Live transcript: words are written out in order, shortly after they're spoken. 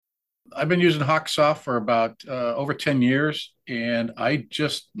I've been using Hawksoft for about over 10 years, and I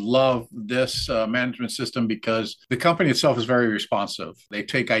just love this management system because the company itself is very responsive. They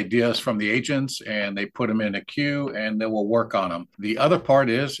take ideas from the agents and they put them in a queue and they will work on them. The other part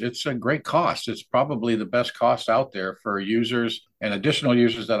is it's a great cost. It's probably the best cost out there for users and additional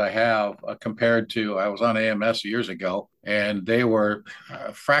users that I have compared to I was on AMS years ago and they were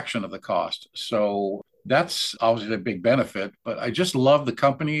a fraction of the cost. So that's obviously a big benefit, but I just love the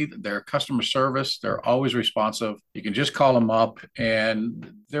company, their customer service. They're always responsive. You can just call them up,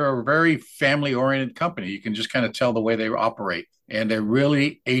 and they're a very family oriented company. You can just kind of tell the way they operate, and they're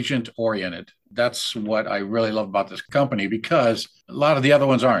really agent oriented. That's what I really love about this company because a lot of the other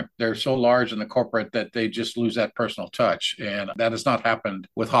ones aren't. They're so large in the corporate that they just lose that personal touch. And that has not happened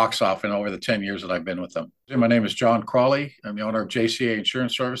with Hawksoft in over the 10 years that I've been with them. My name is John Crawley. I'm the owner of JCA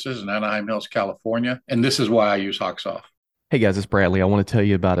Insurance Services in Anaheim Hills, California. And this is why I use Hawksoft. Hey guys, it's Bradley. I want to tell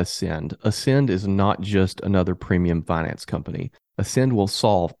you about Ascend. Ascend is not just another premium finance company. Ascend will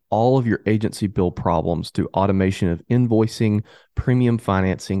solve all of your agency bill problems through automation of invoicing, premium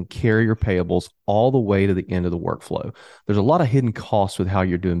financing, carrier payables, all the way to the end of the workflow. There's a lot of hidden costs with how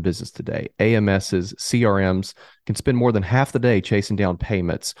you're doing business today. AMSs, CRMs can spend more than half the day chasing down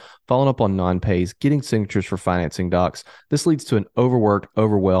payments, following up on non-pays, getting signatures for financing docs. This leads to an overworked,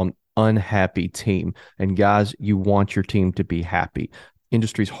 overwhelmed, unhappy team. And guys, you want your team to be happy.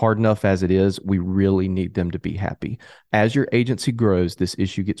 Industry's hard enough as it is. We really need them to be happy. As your agency grows, this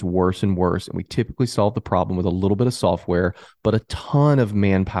issue gets worse and worse, and we typically solve the problem with a little bit of software, but a ton of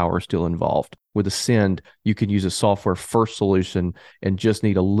manpower still involved. With Ascend, you can use a software first solution and just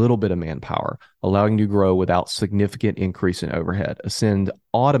need a little bit of manpower, allowing you to grow without significant increase in overhead. Ascend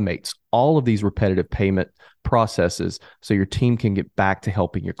automates all of these repetitive payment processes so your team can get back to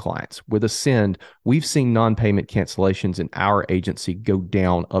helping your clients. With Ascend, we've seen non-payment cancellations in our agency go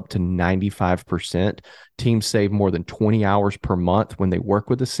down up to 95%. Teams save more than 20 hours per month when they work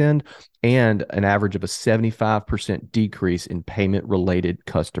with Ascend, and an average of a 75% decrease in payment-related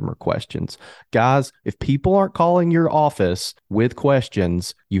customer questions. Guys, if people aren't calling your office with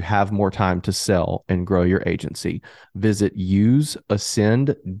questions, you have more time to sell and grow your agency. Visit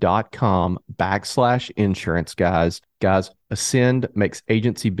useascend.com/insurance, guys. Guys, Ascend makes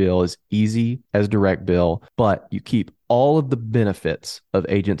agency bill as easy as direct bill, but you keep all of the benefits of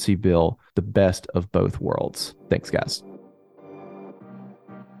agency bill, the best of both worlds. Thanks, guys.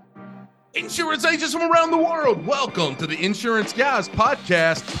 Insurance agents from around the world, welcome to the Insurance Guys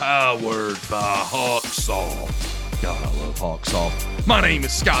podcast, powered by Hawksoft. God, I love Hawksoft. My name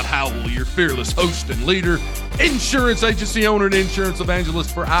is Scott Howell, your fearless host and leader, insurance agency owner and insurance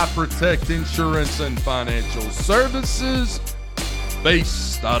evangelist for I Protect Insurance and Financial Services,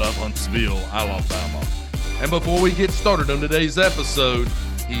 based out of Huntsville, Alabama. And before we get started on today's episode,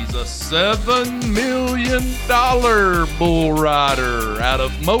 he's a $7 million bull rider out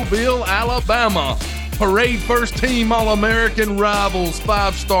of Mobile, Alabama. Parade first team All-American Rivals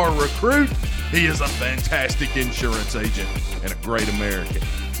 5-star recruit. He is a fantastic insurance agent and a great American.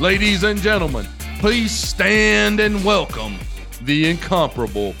 Ladies and gentlemen, please stand and welcome the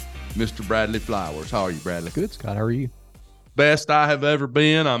incomparable Mr. Bradley Flowers. How are you, Bradley? Good, Scott. How are you? Best I have ever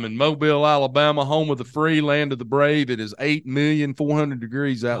been. I'm in Mobile, Alabama, home of the free, land of the brave. It is 8,400,000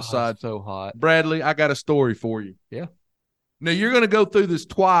 degrees outside. Oh, so hot. Bradley, I got a story for you. Yeah. Now, you're going to go through this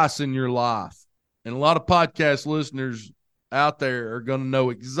twice in your life, and a lot of podcast listeners out there are going to know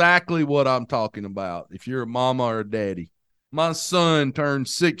exactly what I'm talking about if you're a mama or a daddy. My son turned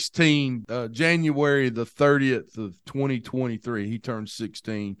 16 January the 30th of 2023. He turned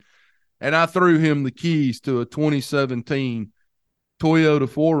 16. And I threw him the keys to a 2017 Toyota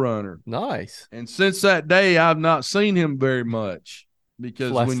 4Runner. Nice. And since that day, I've not seen him very much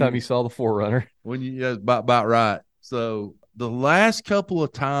because last time you saw the 4Runner, yeah, about right. So the last couple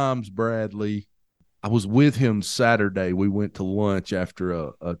of times, Bradley, I was with him Saturday. We went to lunch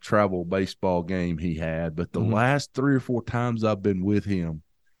after a travel baseball game he had. But the last 3 or 4 times I've been with him,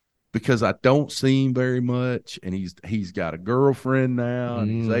 because I don't see him very much, and he's got a girlfriend now,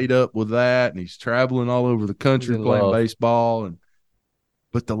 and he's ate up with that, and he's traveling all over the country playing baseball.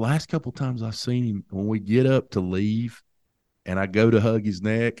 But the last couple times I've seen him, when we get up to leave and I go to hug his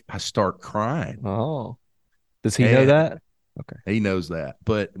neck, I start crying. Oh. Does he know that? Okay. He knows that.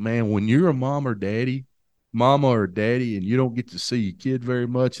 But, man, when you're a mama or daddy, and you don't get to see your kid very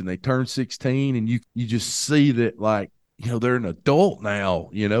much, and they turn 16, and you just see that, like, they're an adult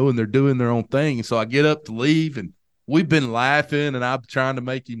now, and they're doing their own thing. And so I get up to leave, and we've been laughing, and I'm trying to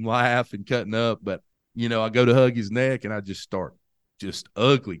make him laugh and cutting up. But, I go to hug his neck, and I just start just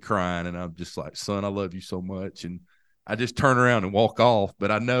ugly crying. And I'm just like, son, I love you so much. And I just turn around and walk off.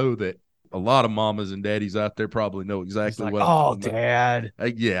 But I know that a lot of mamas and daddies out there probably know exactly like, what I'm oh, talking about.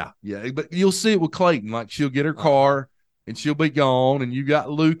 Dad. Yeah. But you'll see it with Clayton. Like, she'll get her car and she'll be gone, and you got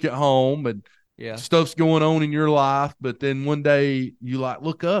Luke at home, and stuff's going on in your life. But then one day you like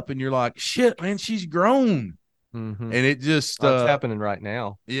look up and you're like, shit, man, she's grown. Mm-hmm. And it just it's happening right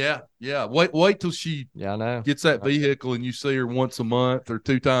now. Yeah. Wait till she I know. gets that vehicle and you see her once a month or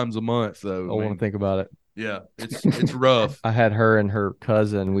 2 times a month. Though I want to think about it. Yeah, it's rough. I had her and her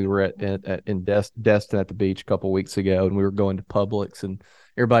cousin. We were in Destin at the beach a couple of weeks ago, and we were going to Publix, and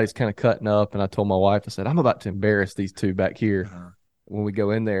everybody's kind of cutting up. And I told my wife, I said, I'm about to embarrass these two back here when we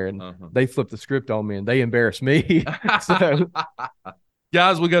go in there, and they flipped the script on me and they embarrassed me. So,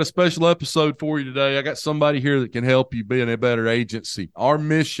 guys, we got a special episode for you today. I got somebody here that can help you be in a better agency. Our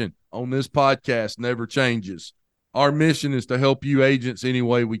mission on this podcast never changes. Our mission is to help you agents any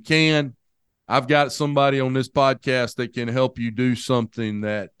way we can. I've got somebody on this podcast that can help you do something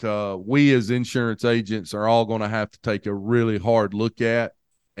that we as insurance agents are all going to have to take a really hard look at.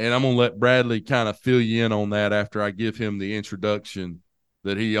 And I'm going to let Bradley kind of fill you in on that after I give him the introduction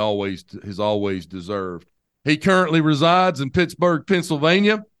that he has always deserved. He currently resides in Pittsburgh,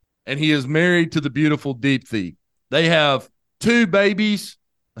 Pennsylvania, and he is married to the beautiful Deepthi. They have 2 babies,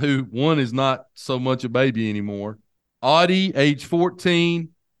 who one is not so much a baby anymore. Audie, age 14,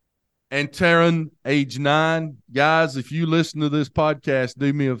 and Taryn, age 9. Guys, if you listen to this podcast,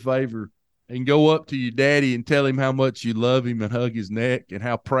 do me a favor and go up to your daddy and tell him how much you love him and hug his neck and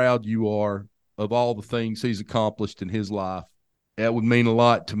how proud you are of all the things he's accomplished in his life. That would mean a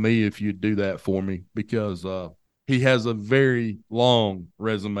lot to me if you'd do that for me, because he has a very long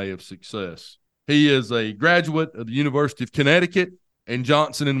resume of success. He is a graduate of the University of Connecticut and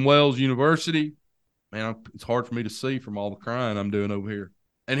Johnson & Wales University. Man, it's hard for me to see from all the crying I'm doing over here.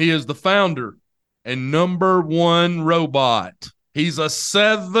 And he is the founder and #1 robot. He's a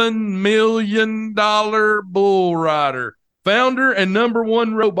 $7 million bull rider. Founder and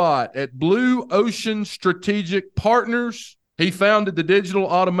 #1 robot at Blue Ocean Strategic Partners. He founded the digital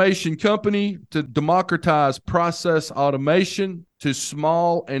automation company to democratize process automation to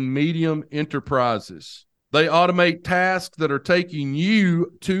small and medium enterprises. They automate tasks that are taking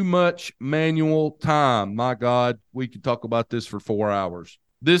you too much manual time. My God, we could talk about this for 4 hours.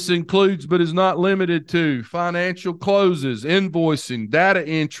 This includes, but is not limited to, financial closes, invoicing, data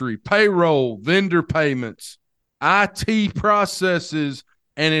entry, payroll, vendor payments, IT processes,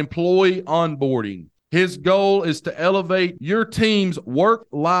 and employee onboarding. His goal is to elevate your team's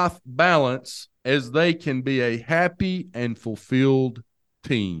work-life balance as they can be a happy and fulfilled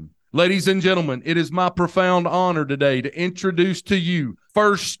team. Ladies and gentlemen, it is my profound honor today to introduce to you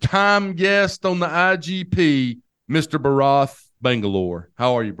first-time guest on the IGP, Mr. Bharath Bangalore.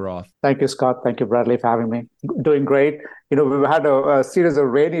 How are you, Bharath? Thank you, Scott. Thank you, Bradley, for having me. Doing great. You know, we've had a series of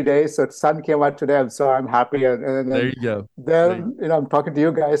rainy days, so the sun came out today, so I'm happy. And there you go. Then, you know, I'm talking to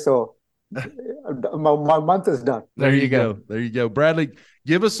you guys, so my month is done. There you go. There you go. Bradley,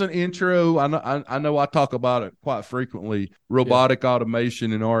 give us an intro. I know I talk about it quite frequently, robotic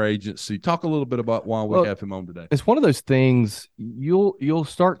automation in our agency. Talk a little bit about why we have him on today. It's one of those things you'll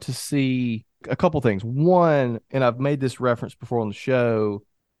start to see a couple things. One, and I've made this reference before on the show,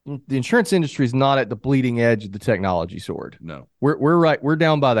 the insurance industry is not at the bleeding edge of the technology sword. No. We're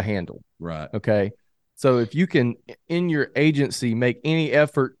down by the handle. Right. Okay. So if you can, in your agency, make any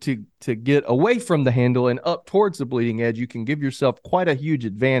effort to get away from the handle and up towards the bleeding edge, you can give yourself quite a huge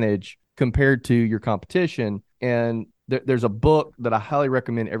advantage compared to your competition. And there's a book that I highly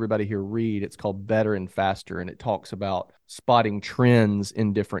recommend everybody here read. It's called Better and Faster, and it talks about spotting trends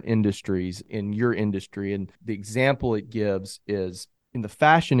in different industries, in your industry. And the example it gives is in the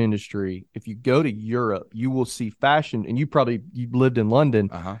fashion industry. If you go to Europe, you will see fashion, and you've lived in London.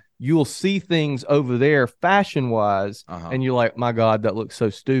 You will see things over there fashion-wise, and you're like, my God, that looks so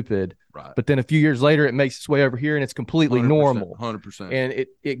stupid. Right. But then a few years later, it makes its way over here, and it's completely 100%, normal. 100%. And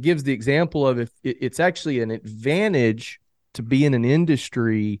it gives the example of if it's actually an advantage to be in an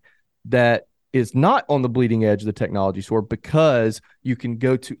industry that is not on the bleeding edge of the technology sword, because you can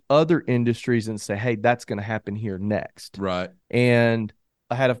go to other industries and say, hey, that's going to happen here next. Right. And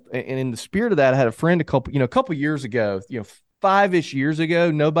and in the spirit of that, I had a friend a couple years ago, 5-ish years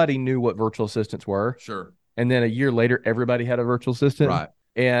ago, nobody knew what virtual assistants were. Sure. And then a year later, everybody had a virtual assistant. Right.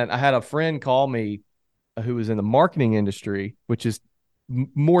 And I had a friend call me who was in the marketing industry, which is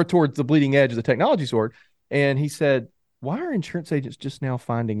more towards the bleeding edge of the technology sword. And he said, why are insurance agents just now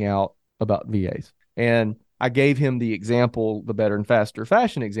finding out about VAs? And I gave him the example, the Better and Faster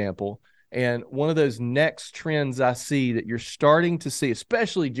fashion example. And one of those next trends I see that you're starting to see,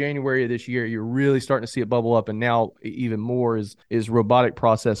 especially January of this year, you're really starting to see it bubble up. And now even more is robotic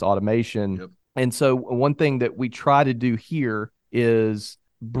process automation. Yep. And so one thing that we try to do here is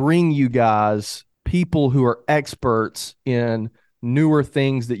bring you guys people who are experts in newer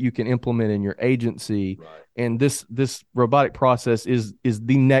things that you can implement in your agency. Right. And this robotic process is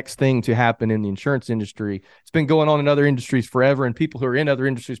the next thing to happen in the insurance industry. It's been going on in other industries forever, and people who are in other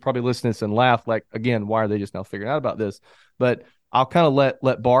industries probably listen to this and laugh like, again, why are they just now figuring out about this? But I'll kind of let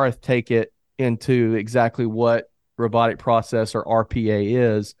Bharath take it into exactly what robotic process or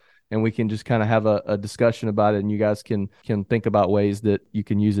RPA is, and we can just kind of have a discussion about it, and you guys can think about ways that you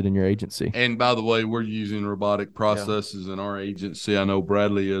can use it in your agency. And by the way, we're using robotic processes in our agency. I know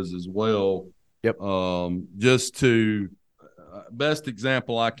Bradley is as well. Yep. Just to best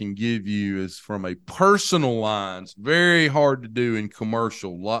example I can give you is from a personal lines. Very hard to do in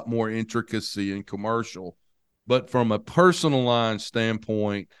commercial. A lot more intricacy in commercial, but from a personal line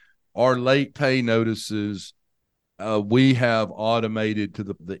standpoint, our late pay notices. We have automated to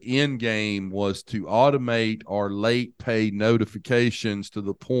the end game was to automate our late pay notifications to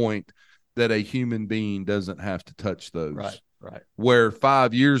the point that a human being doesn't have to touch those. Right. Where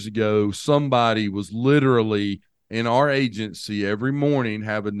 5 years ago, somebody was literally in our agency every morning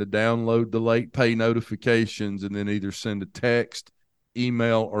having to download the late pay notifications and then either send a text,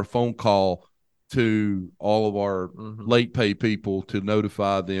 email, or phone call to all of our late pay people to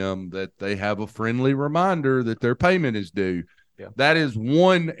notify them that they have a friendly reminder that their payment is due. Yeah. That is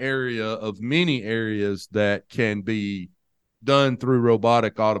one area of many areas that can be done through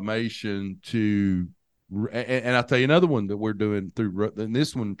robotic automation and I'll tell you another one that we're doing through, and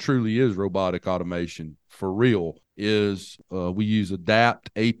this one truly is robotic automation for real, is we use Adapt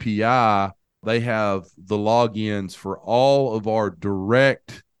API. They have the logins for all of our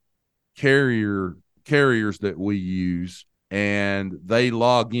direct carriers that we use, and they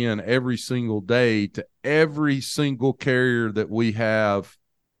log in every single day to every single carrier that we have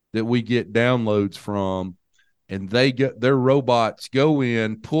that we get downloads from, and their robots go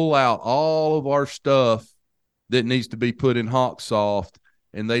in, pull out all of our stuff that needs to be put in HawkSoft,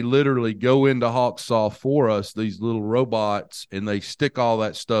 and they literally go into HawkSoft for us, these little robots, and they stick all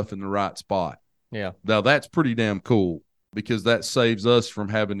that stuff in the right spot. Yeah. Now that's pretty damn cool, because that saves us from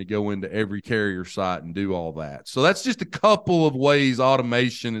having to go into every carrier site and do all that. So that's just a couple of ways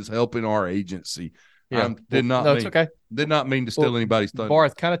automation is helping our agency. Yeah. It's okay. Did not mean to steal anybody's thunder.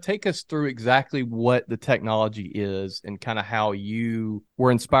 Bharath, kind of take us through exactly what the technology is and kind of how you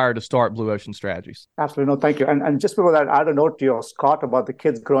were inspired to start Blue Ocean Strategies. Absolutely. No, thank you. And just before that, I had a note to you, Scott, about the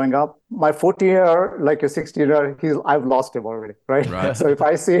kids growing up. My 14-year, like a 16-year, I've lost him already, right? So if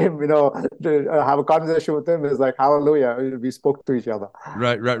I see him, have a conversation with him, it's like, hallelujah, we spoke to each other.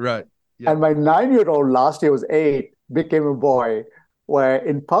 Right. Yeah. And my 9-year-old last year was 8, became a boy, where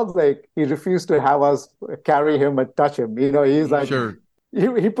in public, he refused to have us carry him and touch him. He's like, sure.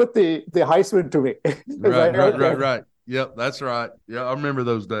 He put the Heisman to me. Right. Yep, that's right. Yeah, I remember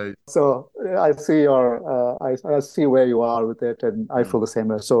those days. So I see I see where you are with it, and I feel the same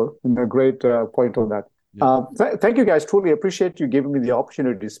way. So great point on that. Yeah. Thank you, guys. Truly appreciate you giving me the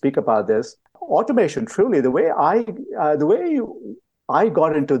opportunity to speak about this. Automation, truly, the way I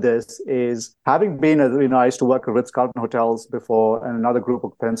got into this is having been, I used to work at Ritz-Carlton hotels before and another group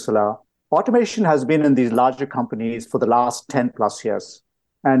of Peninsula. Automation has been in these larger companies for the last 10 plus years.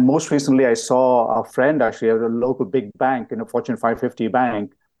 And most recently, I saw a friend actually at a local big bank, Fortune 550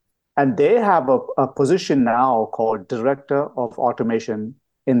 bank, and they have a position now called Director of Automation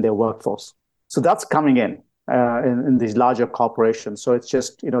in their workforce. So that's coming in these larger corporations. So it's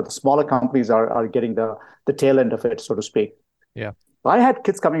just, the smaller companies are getting the tail end of it, so to speak. Yeah. I had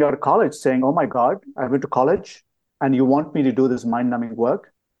kids coming out of college saying, oh my God, I went to college and you want me to do this mind-numbing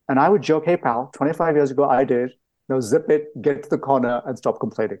work? And I would joke, hey pal, 25 years ago I did. Zip it, get to the corner and stop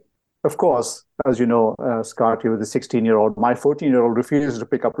complaining. Of course, as you know, Scott, you were the 16-year-old. My 14-year-old refused to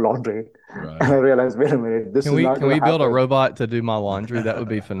pick up laundry. Right. And I realized, wait a minute, this is not Can we build a robot to do my laundry? That would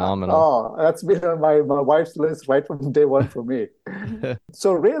be phenomenal. Oh, that's been on my wife's list right from day one for me.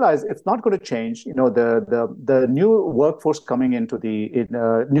 So realize it's not going to change. The new workforce coming into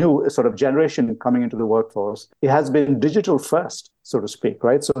new sort of generation coming into the workforce, it has been digital first, so to speak,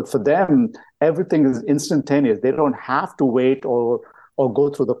 right? So for them, everything is instantaneous. They don't have to wait or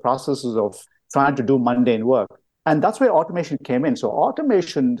go through the processes of trying to do mundane work. And that's where automation came in. So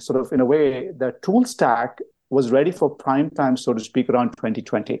automation, sort of in a way, the tool stack was ready for prime time, so to speak, around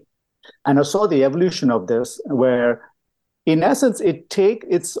 2020. And I saw the evolution of this where, in essence,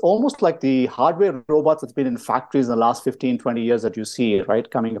 it's almost like the hardware robots that's been in factories in the last 15, 20 years that you see, right,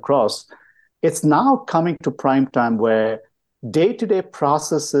 coming across. It's now coming to prime time where day-to-day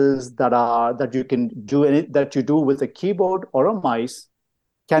processes that you can do that you do with a keyboard or a mice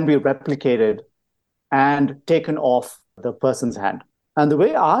can be replicated and taken off the person's hand. And the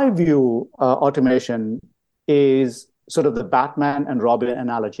way I view automation is sort of the Batman and Robin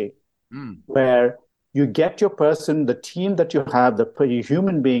analogy, where you get your person, the team that you have, the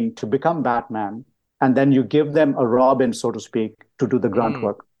human being to become Batman, and then you give them a Robin, so to speak, to do the grunt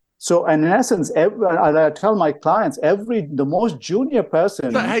work. So, and in essence, I tell my clients, the most junior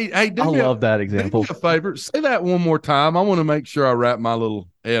person. Hey, I love that example. Do me a favor. Say that one more time. I want to make sure I wrap my little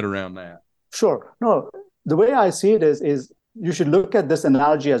head around that. Sure. No, the way I see it is you should look at this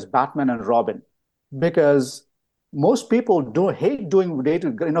analogy as Batman and Robin, because most people hate doing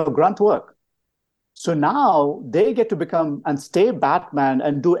grunt work. So now they get to become and stay Batman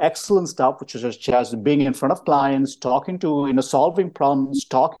and do excellent stuff, which is just being in front of clients, talking to, solving problems,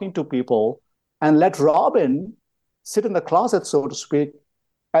 talking to people, and let Robin sit in the closet, so to speak,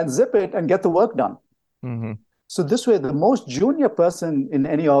 and zip it and get the work done. Mm-hmm. So this way, the most junior person in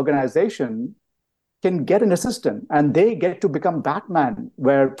any organization can get an assistant and they get to become Batman,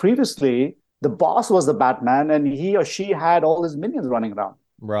 where previously the boss was the Batman and he or she had all his minions running around.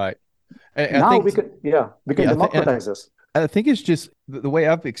 Right. And now we can democratize this. I think it's just the way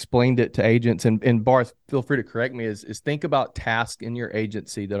I've explained it to agents, and Bharath, feel free to correct me, is think about tasks in your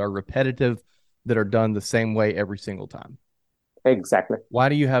agency that are repetitive, that are done the same way every single time. Exactly. Why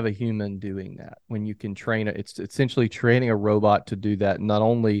do you have a human doing that when you can train it? It's essentially training a robot to do that not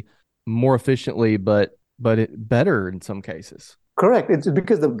only more efficiently, but better in some cases. Correct. It's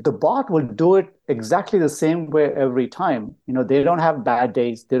because the bot will do it exactly the same way every time. They don't have bad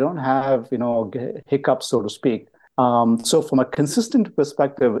days. They don't have, hiccups, so to speak. So from a consistent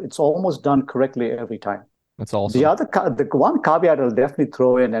perspective, it's almost done correctly every time. That's awesome. The one caveat I'll definitely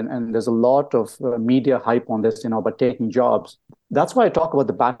throw in, and there's a lot of media hype on this, about taking jobs. That's why I talk about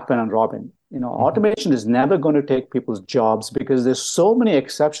the Batman and Robin. Automation is never going to take people's jobs because there's so many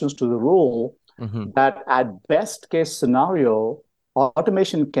exceptions to the rule that at best case scenario,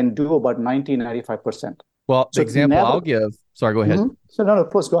 automation can do about 95%. Well, the example I'll give, sorry, go ahead. So no, of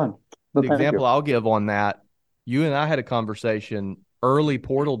course, go ahead. The example I'll give on that, you and I had a conversation early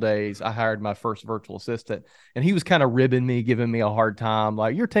portal days. I hired my first virtual assistant and he was kind of ribbing me, giving me a hard time.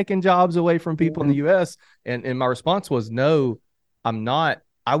 Like, you're taking jobs away from people in the US. And my response was, no, I'm not.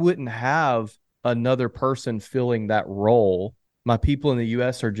 I wouldn't have another person filling that role. My people in the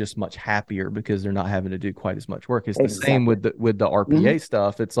US are just much happier because they're not having to do quite as much work. It's the same with the RPA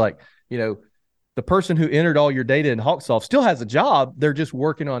stuff. It's like, the person who entered all your data in HawkSoft still has a job. They're just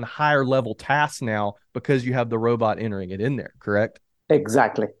working on higher level tasks now because you have the robot entering it in there, correct?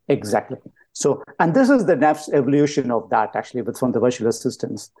 Exactly. So, and this is the next evolution of that actually from the virtual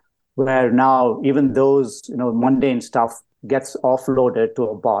assistants, where now even those, mundane stuff gets offloaded to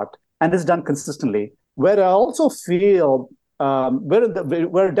a bot and is done consistently. Where I also feel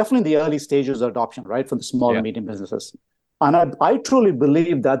we're definitely in the early stages of adoption, right, for the small and medium businesses. And I truly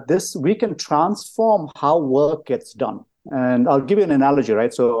believe that we can transform how work gets done. And I'll give you an analogy,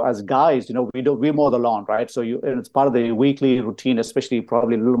 right? So as guys, we mow the lawn, right? So it's part of the weekly routine, especially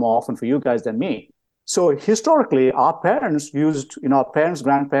probably a little more often for you guys than me. So historically, our parents,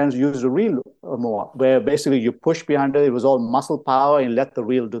 grandparents used a reel mower, where basically you push behind it. It was all muscle power and let the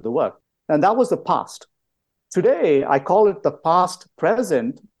reel do the work. And that was the past. Today, I call it the past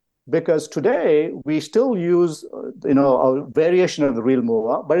present, because today we still use, a variation of the reel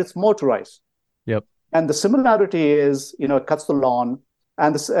mower, but it's motorized. Yep. And the similarity is, it cuts the lawn,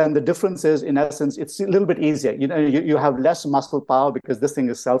 and the difference is, in essence, it's a little bit easier. You have less muscle power because this thing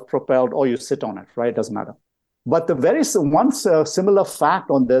is self-propelled, or you sit on it, right? It doesn't matter. But the similar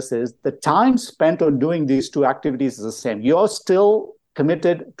fact on this is the time spent on doing these two activities is the same. You're still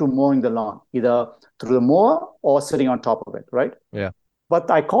committed to mowing the lawn, either through the mower or sitting on top of it, right? Yeah. But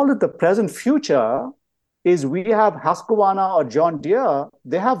I call it the present future is we have Husqvarna or John Deere,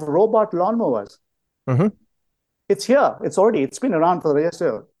 they have robot lawnmowers. It's here. It's been around for the years.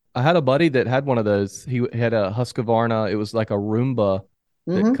 I had a buddy that had one of those. He had a Husqvarna. It was like a Roomba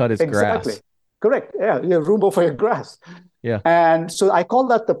that cut his grass. Correct. Yeah, Roomba for your grass. Yeah. And so I call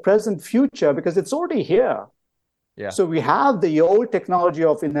that the present future because it's already here. Yeah. So we have the old technology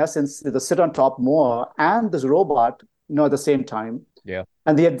of, in essence, the sit on top mower and this robot, at the same time. Yeah.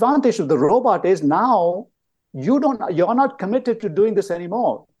 And the advantage of the robot is now you're not committed to doing this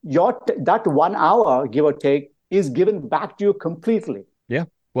anymore. That 1 hour, give or take, is given back to you completely. Yeah.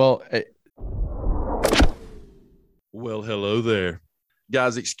 Well, hello there.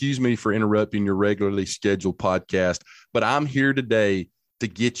 Guys, excuse me for interrupting your regularly scheduled podcast, but I'm here today to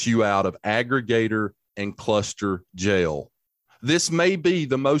get you out of aggregator and cluster jail. This may be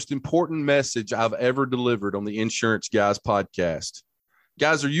the most important message I've ever delivered on the Insurance Guys podcast.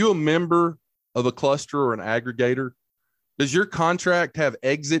 Guys, are you a member of a cluster or an aggregator? Does your contract have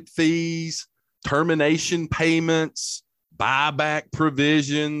exit fees, termination payments, buyback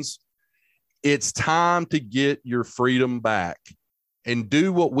provisions? It's time to get your freedom back and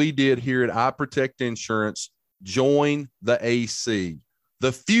do what we did here at I Protect Insurance. Join the AC,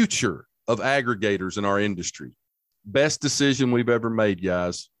 the future of aggregators in our industry. Best decision we've ever made,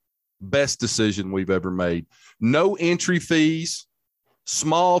 guys. Best decision we've ever made. No entry fees,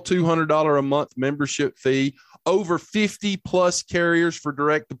 small $200 a month membership fee, over 50 plus carriers for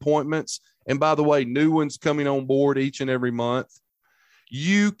direct appointments. And by the way, new ones coming on board each and every month.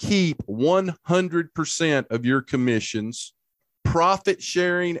 You keep 100% of your commissions, profit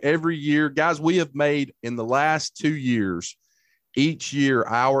sharing every year. Guys, we have made in the last 2 years, each year,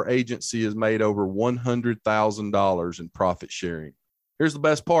 our agency has made over $100,000 in profit sharing. Here's the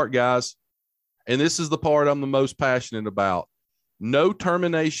best part, guys. And this is the part I'm the most passionate about. No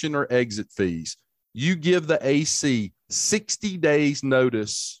termination or exit fees. You give the AC 60 days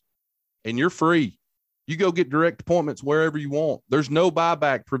notice and you're free. You go get direct appointments wherever you want. There's no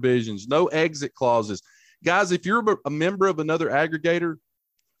buyback provisions, no exit clauses. Guys, if you're a member of another aggregator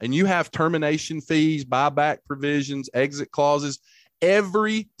and you have termination fees, buyback provisions, exit clauses,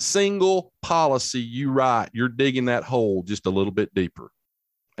 every single policy you write, you're digging that hole just a little bit deeper.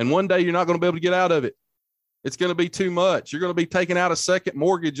 And one day you're not going to be able to get out of it. It's going to be too much. You're going to be taking out a second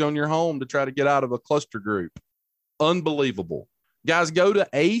mortgage on your home to try to get out of a cluster group. Unbelievable. Guys, go to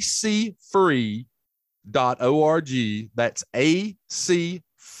acfree.org. That's acfree.org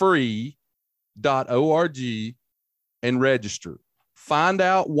and register. Find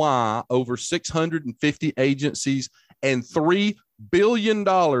out why over 650 agencies and $3 billion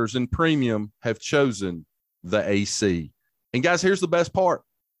in premium have chosen the AC. And guys, here's the best part.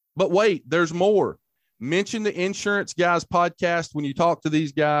 But wait, there's more. Mention the Insurance Guys podcast when you talk to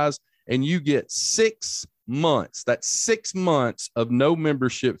these guys, and you get 6 months. That's 6 months of no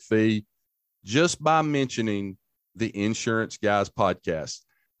membership fee just by mentioning the Insurance Guys podcast.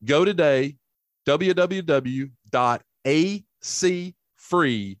 Go today,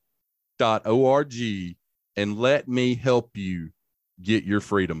 www.acfree.org, and let me help you get your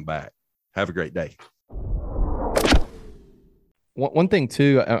freedom back. Have a great day. One thing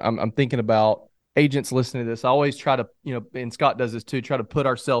too, I'm thinking about agents listening to this. I always try to, and Scott does this too, try to put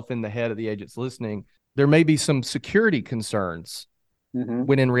ourselves in the head of the agents listening. There may be some security concerns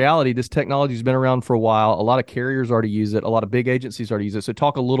when in reality, this technology has been around for a while. A lot of carriers already use it. A lot of big agencies already use it. So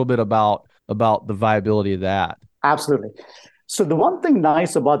talk a little bit about the viability of that. Absolutely. So the one thing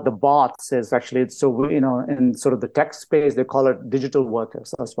nice about the bots is actually, it's so, in sort of the tech space, they call it digital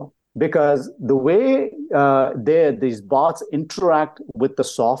workers as well. Because the way these bots interact with the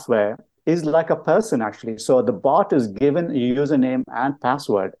software is like a person, actually. So the bot is given a username and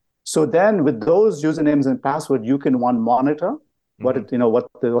password. So then with those usernames and password, you can monitor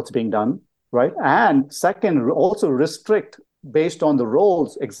what's being done, right? And second, also restrict based on the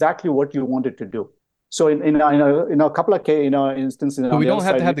roles exactly what you want it to do. So in a couple of instances, so we don't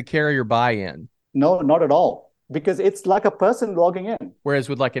have to have the carrier buy-in. No, not at all, because it's like a person logging in. Whereas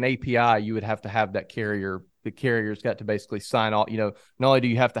with like an API, you would have to have that carrier. The carrier's got to basically sign off. Not only do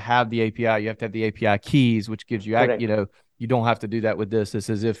you have to have the API, you have to have the API keys, which gives you, you don't have to do that with this. It's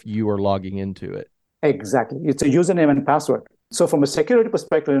as if you are logging into it. Exactly. It's a username and password. So from a security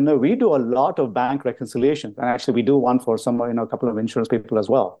perspective, we do a lot of bank reconciliations. And actually, we do one for a couple of insurance people as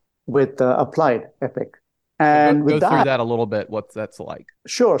well with Applied Epic. And go through that a little bit, what that's like.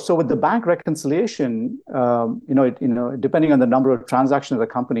 Sure. So with the bank reconciliation, depending on the number of transactions the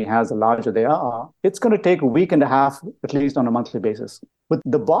company has, the larger they are, it's going to take a week and a half, at least on a monthly basis. But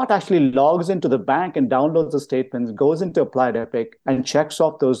the bot actually logs into the bank and downloads the statements, goes into Applied Epic and checks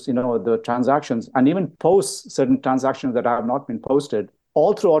off those, the transactions, and even posts certain transactions that have not been posted,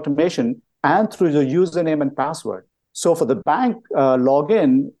 all through automation and through the username and password. So for the bank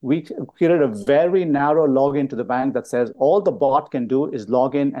login, we created a very narrow login to the bank that says all the bot can do is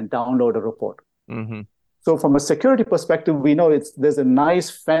log in and download a report. Mm-hmm. So from a security perspective, we know there's a nice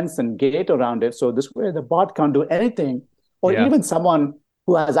fence and gate around it. So this way the bot can't do anything, or even someone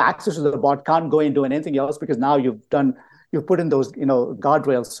who has access to the bot can't go and do anything else, because now you've put in those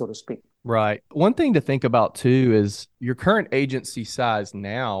guardrails, so to speak. Right. One thing to think about too is your current agency size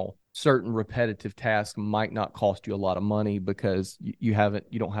now. Certain repetitive tasks might not cost you a lot of money because you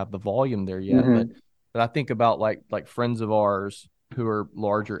don't have the volume there yet. Mm-hmm. But I think about like friends of ours who are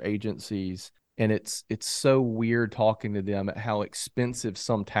larger agencies. And it's so weird talking to them at how expensive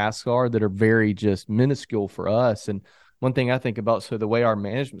some tasks are that are very just minuscule for us. And one thing I think about, so the way our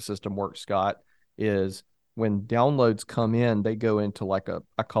management system works, Scott, is when downloads come in, they go into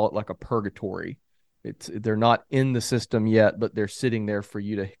I call it like a purgatory. They're not in the system yet, but they're sitting there for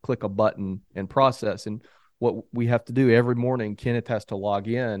you to click a button and process. And what we have to do every morning, Kenneth has to log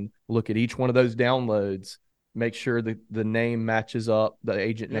in, look at each one of those downloads, make sure that the name matches up, the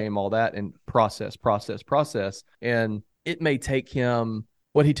agent name, all that, and process. And it may take him,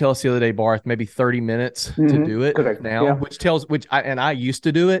 what he tells us the other day, Bharath, maybe 30 minutes to do it. Correct. Now, I used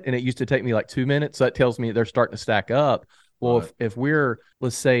to do it, and it used to take me like 2 minutes. So that tells me they're starting to stack up. Well, right. if we're,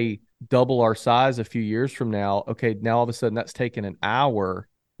 let's say, double our size a few years from now, okay, now all of a sudden that's taking an hour.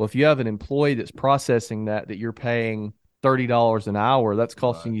 Well, if you have an employee that's processing that you're paying $30 an hour, that's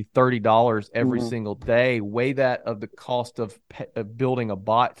costing you $30 every single day. Weigh that of the cost of building a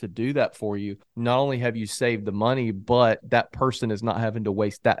bot to do that for you. Not only have you saved the money, but that person is not having to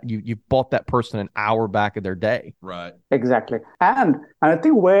waste that. You bought that person an hour back of their day. Right. Exactly. And I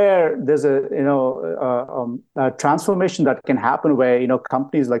think where there's a transformation that can happen where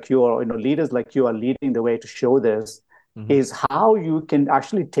companies like you or leaders like you are leading the way to show this is how you can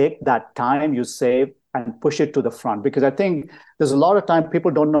actually take that time you save and push it to the front. Because I think there's a lot of time people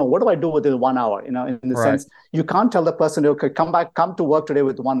don't know, what do I do within 1 hour? In the sense, you can't tell the person, okay, come to work today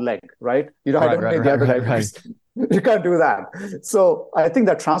with one leg, right? I don't need the other leg. Right. You can't do that. So I think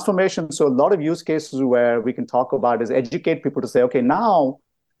that transformation, so a lot of use cases where we can talk about is educate people to say, okay, now,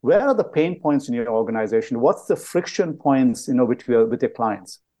 where are the pain points in your organization? What's the friction points, with your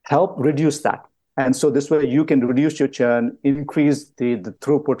clients? Help reduce that. And so this way you can reduce your churn, increase the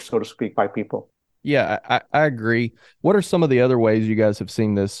throughput, so to speak, by people. Yeah, I agree. What are some of the other ways you guys have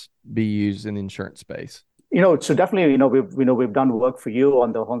seen this be used in the insurance space? So definitely, we've done work for you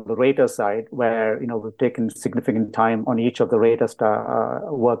on the rater side where, we've taken significant time on each of the raters to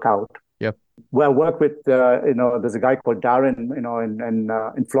work out. Yep. Well, I work with, there's a guy called Darren,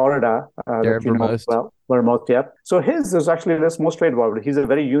 in Florida. Vermont, yep. So his is actually less more straightforward. He's a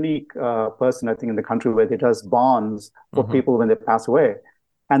very unique person, I think, in the country where he does bonds for people when they pass away.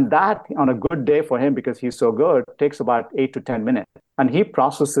 And that, on a good day for him, because he's so good, takes about 8 to 10 minutes. And he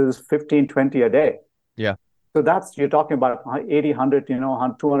processes 15, 20 a day. Yeah. So you're talking about 80, 100,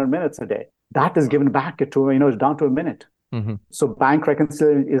 200 minutes a day. That is given back to, down to a minute. So bank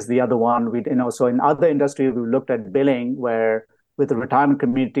reconciliation is the other one. So in other industries, we've looked at billing where with the retirement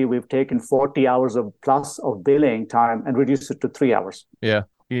community, we've taken 40 hours plus of billing time and reduced it to 3 hours. Yeah.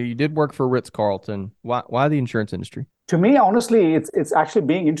 You did work for Ritz-Carlton. Why the insurance industry? To me, honestly, it's actually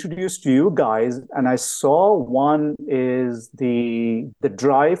being introduced to you guys. And I saw one is the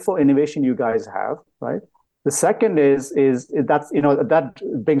drive for innovation you guys have, right? The second is that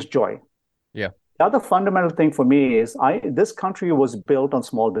brings joy. Yeah. The other fundamental thing for me is this country was built on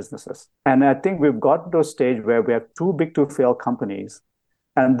small businesses. And I think we've got to a stage where we have too big to fail companies.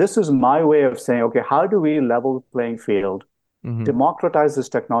 And this is my way of saying, okay, how do we level playing field, democratize this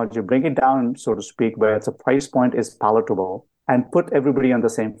technology, bring it down, so to speak, where its a price point is palatable and put everybody on the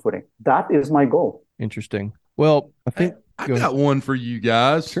same footing. That is my goal. Interesting. Well, I think I got one for you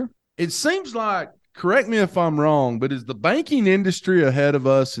guys. Sure. It seems like, correct me if I'm wrong, but is the banking industry ahead of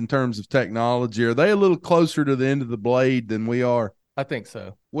us in terms of technology? Are they a little closer to the end of the blade than we are? I think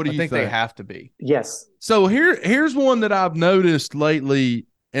so. What do you think? They have to be. Yes. So here's one that I've noticed lately,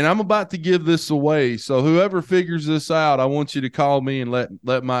 and I'm about to give this away. So whoever figures this out, I want you to call me and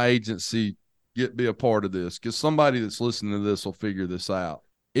let my agency be a part of this, because somebody that's listening to this will figure this out.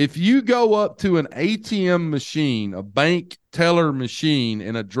 If you go up to an ATM machine, a bank teller machine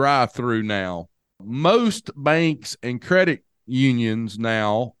in a drive-through now, most banks and credit unions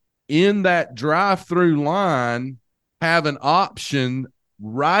now in that drive-through line have an option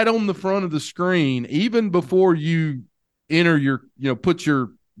right on the front of the screen, even before you enter put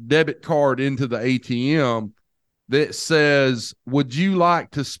your debit card into the ATM, that says, would you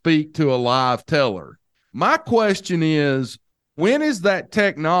like to speak to a live teller? My question is, when is that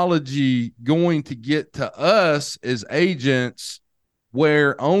technology going to get to us as agents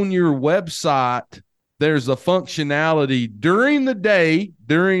where on your website there's a functionality during the day,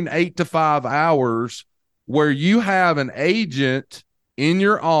 during 8 to 5 hours, where you have an agent in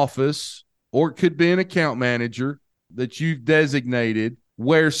your office, or it could be an account manager that you've designated,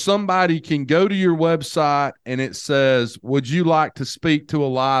 where somebody can go to your website and it says, would you like to speak to a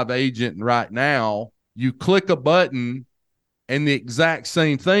live agent right now? You click a button and the exact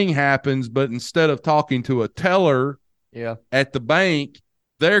same thing happens, but instead of talking to a teller at the bank,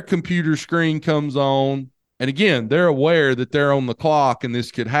 their computer screen comes on. And again, they're aware that they're on the clock and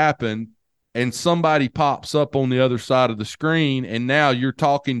this could happen. and somebody pops up on the other side of the screen, and now you're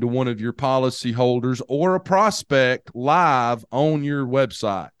talking to one of your policy holders or a prospect live on your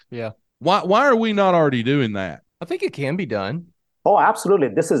website. Yeah. Why are we not already doing that? I think it can be done. Oh, absolutely.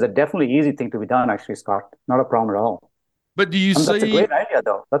 This is a definitely easy thing to be done, actually, Scott. Not a problem at all. But do you see? That's a great idea,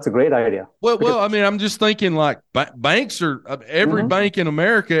 though. That's a great idea. Well, I mean, I'm just thinking like banks are every bank in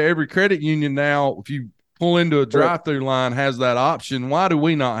America, every credit union now, if you pull into a drive-through line, has that option. Why do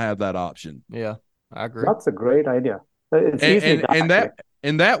we not have that option? Yeah, I agree. That's a great idea. It's easy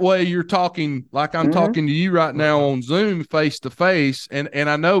and that way you're talking like I'm talking to you right now on Zoom face to face. And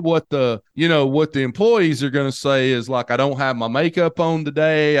I know what the employees are going to say is like, I don't have my makeup on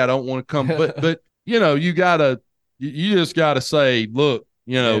today. I don't want to come, but you just got to say, look,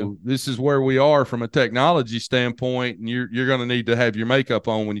 this is where we are from a technology standpoint. And you're going to need to have your makeup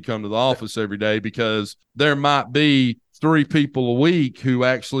on when you come to the office every day, because there might be 3 people a week who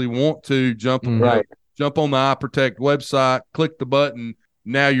actually want to jump on the iProtect website, click the button.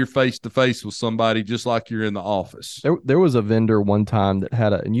 Now you're face to face with somebody just like you're in the office. There was a vendor one time that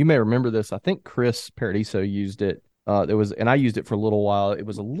had and you may remember this. I think Chris Paradiso used it. And I used it for a little while. It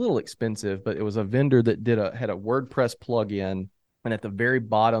was a little expensive, but it was a vendor that had a WordPress plugin, and at the very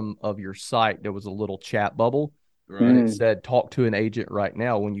bottom of your site there was a little chat bubble. Right. And it said, talk to an agent right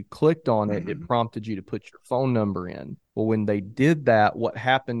now. When you clicked on it, it prompted you to put your phone number in. Well, when they did that, what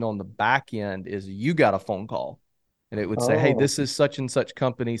happened on the back end is you got a phone call, and it would say, hey, this is such and such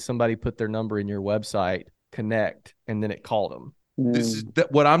company. Somebody put their number in your website, connect. And then it called them. This is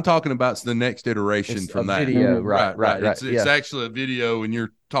what I'm talking about. Is the next iteration from that video. Right. It's actually a video, and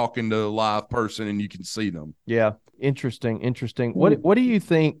you're talking to a live person and you can see them. Yeah. Interesting. What do you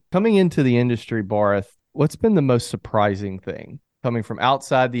think coming into the industry, Bharath? What's been the most surprising thing coming from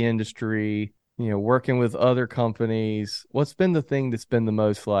outside the industry, working with other companies? What's been the thing that's been the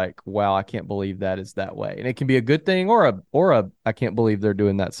most like, wow, I can't believe that is that way? And it can be a good thing or a I can't believe they're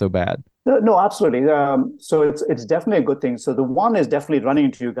doing that so bad. No, absolutely. So it's definitely a good thing. So the one is definitely running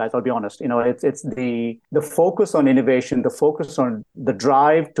into you guys. I'll be honest. It's the focus on innovation, the focus on the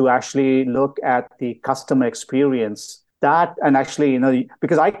drive to actually look at the customer experience. That, and actually,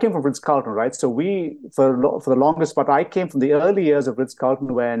 because I came from Ritz-Carlton, right? So for the longest part, I came from the early years of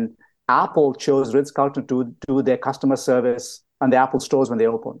Ritz-Carlton when Apple chose Ritz-Carlton to do their customer service and the Apple stores when they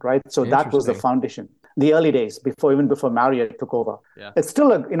opened, right? So that was the foundation. The early days, before Marriott took over. Yeah. It's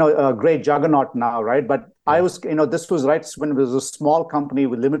still a great juggernaut now, right? But I was, this was right when it was a small company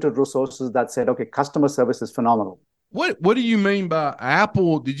with limited resources that said, okay, customer service is phenomenal. What do you mean by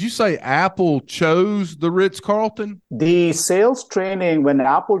Apple? Did you say Apple chose the Ritz-Carlton? The sales training, when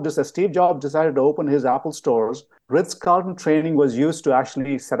Steve Jobs decided to open his Apple stores, Ritz-Carlton training was used to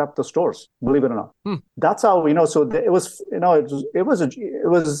actually set up the stores, believe it or not. That's how, so it was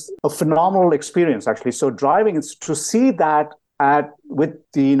a phenomenal experience, actually. So driving to see that with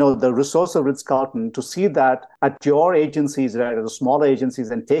the resource of Ritz-Carlton, to see that at your agencies, right, at the smaller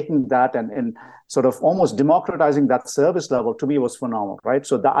agencies, and taking that and sort of almost democratizing that service level, to me was phenomenal, right?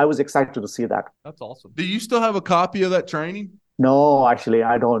 So I was excited to see that. That's awesome. Do you still have a copy of that training? No, actually,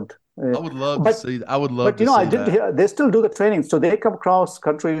 I don't. I would love to see that. I would love to see that. But, I did hear, they still do the training. So they come across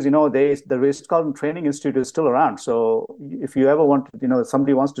countries, the Ritz-Carlton Training Institute is still around. So if you ever want,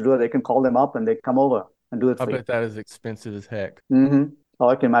 somebody wants to do it, they can call them up and they come over and do it for you. I bet that is expensive as heck. Mm-hmm. Oh,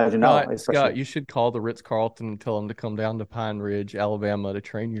 I can imagine now. Scott, you should call the Ritz-Carlton and tell them to come down to Pine Ridge, Alabama to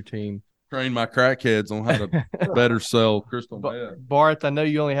train your team. Train my crackheads on how to better sell crystal meth. Bharath, I know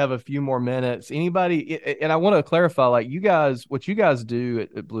you only have a few more minutes. Anybody, and I want to clarify, like what you guys do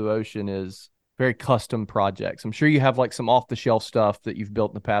at Blue Ocean is very custom projects. I'm sure you have like some off-the-shelf stuff that you've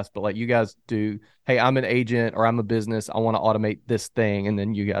built in the past, but like you guys do, hey, I'm an agent or I'm a business, I want to automate this thing, and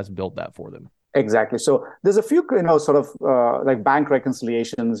then you guys build that for them. Exactly. So there's a few, sort of like bank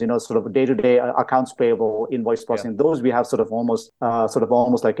reconciliations, sort of day-to-day accounts payable, invoice processing. Yeah. Those we have sort of almost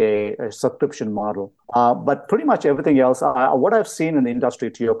like a subscription model. But pretty much everything else, what I've seen in the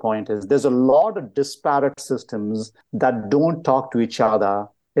industry, to your point, is there's a lot of disparate systems that don't talk to each other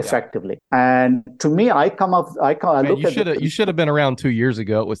effectively. Yeah. And to me, you should have been around 2 years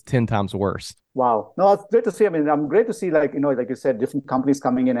ago. It was 10 times worse. Wow. No, it's great to see. I mean, I'm great to see, like you said, different companies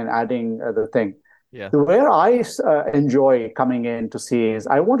coming in and adding the thing. Yeah. Where I enjoy coming in to see is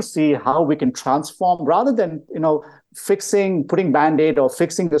I want to see how we can transform rather than, putting Band-Aid or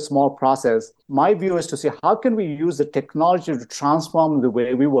fixing the small process. My view is to see how can we use the technology to transform the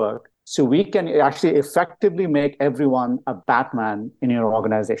way we work, so we can actually effectively make everyone a Batman in your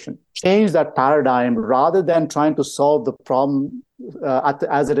organization. Change that paradigm rather than trying to solve the problem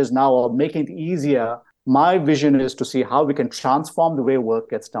as it is now, or making it easier My vision is to see how we can transform the way work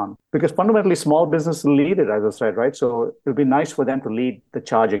gets done. Because fundamentally, small businesses lead it, as I said, right? So it would be nice for them to lead the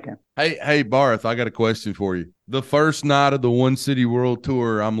charge again. Hey, Bharath, I got a question for you. The first night of the One City World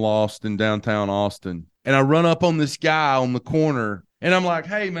Tour, I'm lost in downtown Austin. And I run up on this guy on the corner. And I'm like,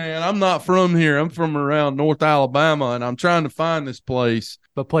 hey, man, I'm not from here. I'm from around North Alabama, and I'm trying to find this place.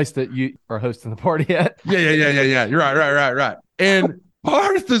 The place that you are hosting the party at? Yeah. You're right. And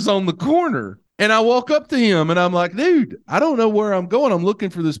Bharath is on the corner. And I walk up to him, and I'm like, dude, I don't know where I'm going. I'm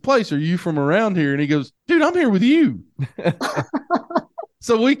looking for this place. Are you from around here? And he goes, dude, I'm here with you.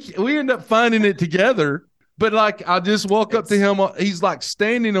 So we end up finding it together. But like, I just walk up to him. He's like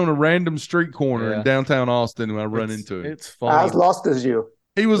standing on a random street corner in downtown Austin when I run into him. It's funny. As lost as you.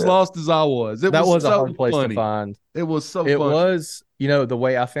 He was lost as I was. That was a so hard place funny to find. It was so It funny. was, the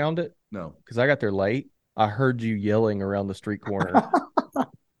way I found it? No. Because I got there late. I heard you yelling around the street corner.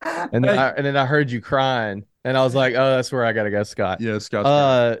 And then I heard you crying. And I was like, oh, that's where I got to go, Scott. Yeah,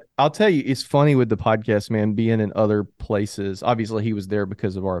 Scott. I'll tell you, it's funny with the podcast, man, being in other places. Obviously, he was there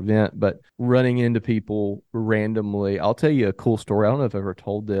because of our event, but running into people randomly. I'll tell you a cool story. I don't know if I've ever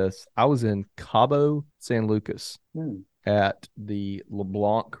told this. I was in Cabo San Lucas at the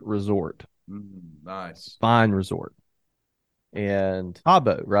LeBlanc Resort. Nice. Fine resort. And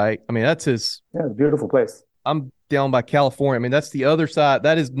Cabo, right? I mean, that's his. Yeah, beautiful place. I'm down by California. I mean, that's the other side.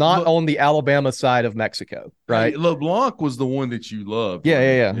 That is not on the Alabama side of Mexico, right? Hey, LeBlanc was the one that you loved.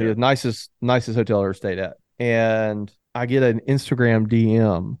 Yeah. The nicest hotel I ever stayed at. And I get an Instagram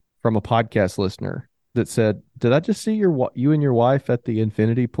DM from a podcast listener that said, did I just see you and your wife at the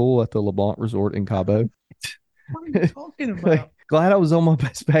infinity pool at the LeBlanc Resort in Cabo? What are you talking about? Glad I was on my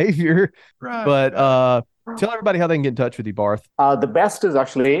best behavior. Right. But tell everybody how they can get in touch with you, Bharath. The best is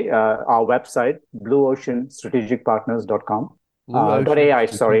actually our website, blueoceanstrategicpartners.com. .ai.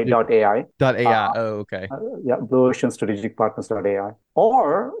 .ai. Okay. blueoceanstrategicpartners.ai.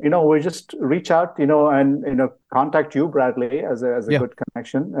 Or, we just reach out, and, contact you, Bradley, as a good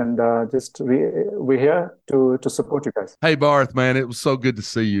connection. And we're here to support you guys. Hey, Bharath, man, it was so good to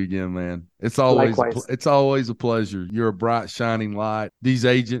see you again, man. It's always a pleasure. You're a bright, shining light. These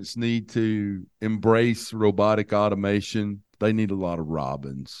agents need to embrace robotic automation. They need a lot of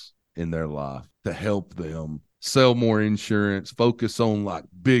Robins in their life to help them sell more insurance, focus on like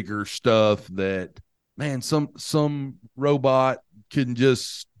bigger stuff that, man, some robot can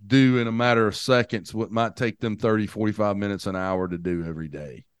just do in a matter of seconds what might take them 30, 45 minutes, an hour to do every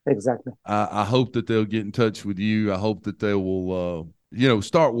day. Exactly. I hope that they'll get in touch with you. I hope that they will,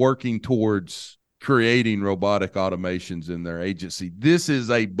 start working towards creating robotic automations in their agency. This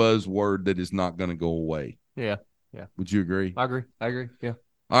is a buzzword that is not going to go away. Yeah. Would you agree? I agree. Yeah.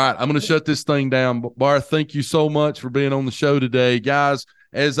 All right, I'm going to shut this thing down. Bharath, thank you so much for being on the show today. Guys,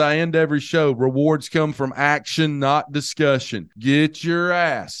 as I end every show, rewards come from action, not discussion. Get your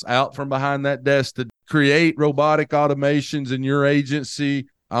ass out from behind that desk to create robotic automations in your agency.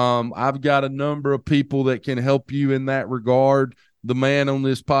 I've got a number of people that can help you in that regard. The man on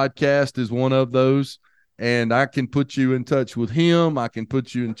this podcast is one of those, and I can put you in touch with him. I can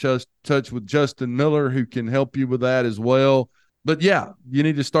put you in touch with Justin Miller, who can help you with that as well. But yeah, you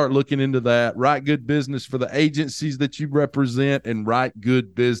need to start looking into that. Write good business for the agencies that you represent, and write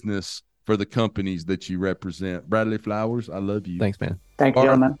good business for the companies that you represent. Bradley Flowers, I love you. Thanks, man. Thank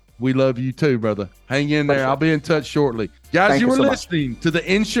you, man. We love you too, brother. Hang in there. I'll be in touch shortly. Guys, you were listening to the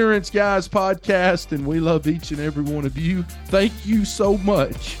Insurance Guys podcast, and we love each and every one of you. Thank you so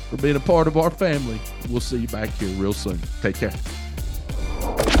much for being a part of our family. We'll see you back here real soon. Take care.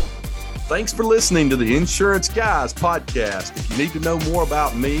 Thanks for listening to the Insurance Guys podcast. If you need to know more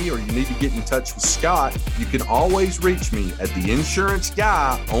about me, or you need to get in touch with Scott, you can always reach me at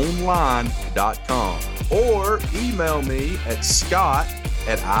theinsuranceguyonline.com or email me at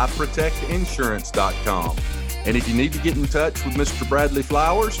scott@iprotectinsurance.com. And if you need to get in touch with Mr. Bradley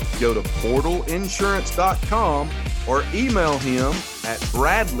Flowers, go to portalinsurance.com or email him at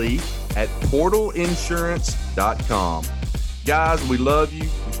bradley@portalinsurance.com. Guys, we love you.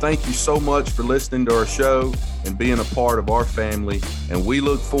 Thank you so much for listening to our show and being a part of our family. And we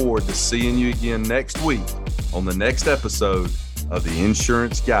look forward to seeing you again next week on the next episode of the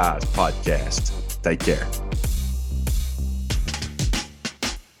Insurance Guys podcast. Take care.